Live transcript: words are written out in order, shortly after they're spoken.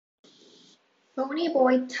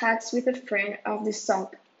Ponyboy talks with a friend of the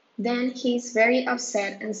soap. Then he's very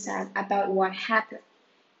upset and sad about what happened,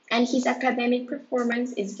 and his academic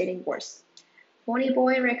performance is getting worse.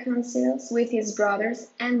 Ponyboy reconciles with his brothers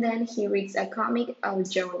and then he reads a comic of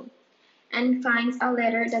Johnny and finds a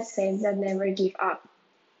letter that says that never give up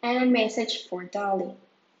and a message for Dolly.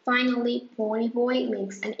 Finally, Ponyboy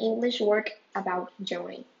makes an English work about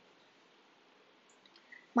Johnny.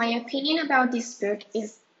 My opinion about this book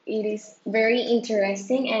is it is very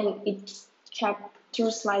interesting and it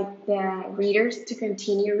captures like the readers to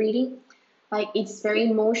continue reading. Like it's very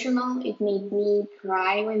emotional. It made me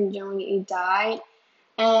cry when Johnny died,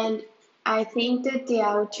 and I think that the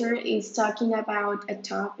author is talking about a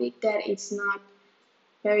topic that it's not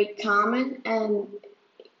very common, and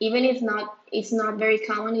even if not, it's not very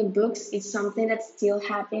common in books. It's something that still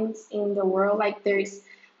happens in the world. Like there's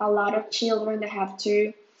a lot of children that have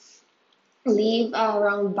to live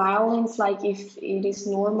around violence, like if it is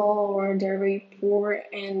normal or they're very poor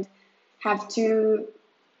and have to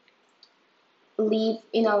live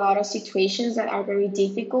in a lot of situations that are very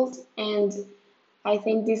difficult. And I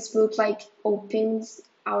think this book like opens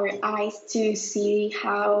our eyes to see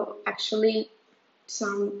how actually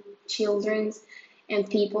some children and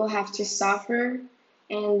people have to suffer,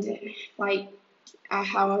 and like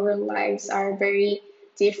how our lives are very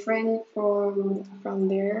different from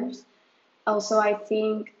theirs. Also, I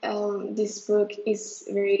think this book is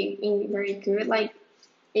very good. Like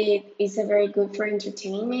it is a very good for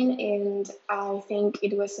entertainment, and I think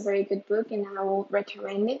it was a very good book, and I will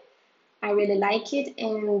recommend it. I really like it,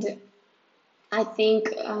 and I think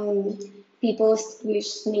people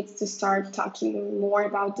needs to start talking more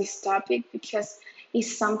about this topic because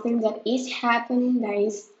it's something that is happening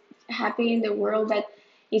in the world, that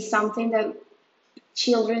is something that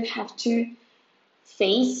children have to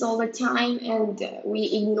face all the time, and we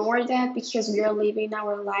ignore that because we are living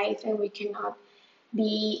our life and we cannot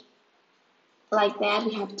be like that.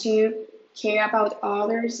 We have to care about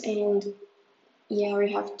others, and yeah,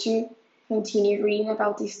 we have to continue reading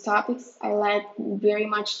about these topics. I like very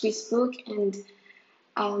much this book, and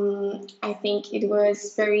I think it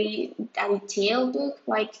was very a detailed book.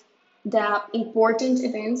 Like the important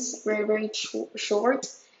events were very short,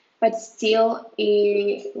 but still,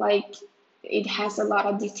 it has a lot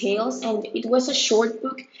of details. And it was a short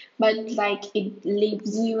book, but like it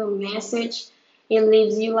leaves you a message. It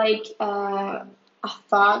leaves you like a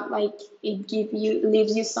thought. Like it give you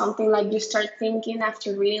leaves you something. Like you start thinking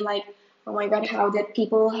after reading. Like, oh my God, how that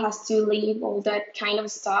people has to live all that kind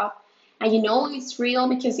of stuff, and you know it's real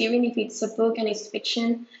because even if it's a book and it's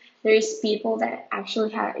fiction, there's people that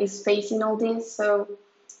actually is facing all this. So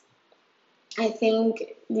I think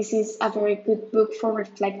this is a very good book for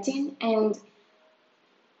reflecting and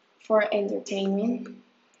for entertainment.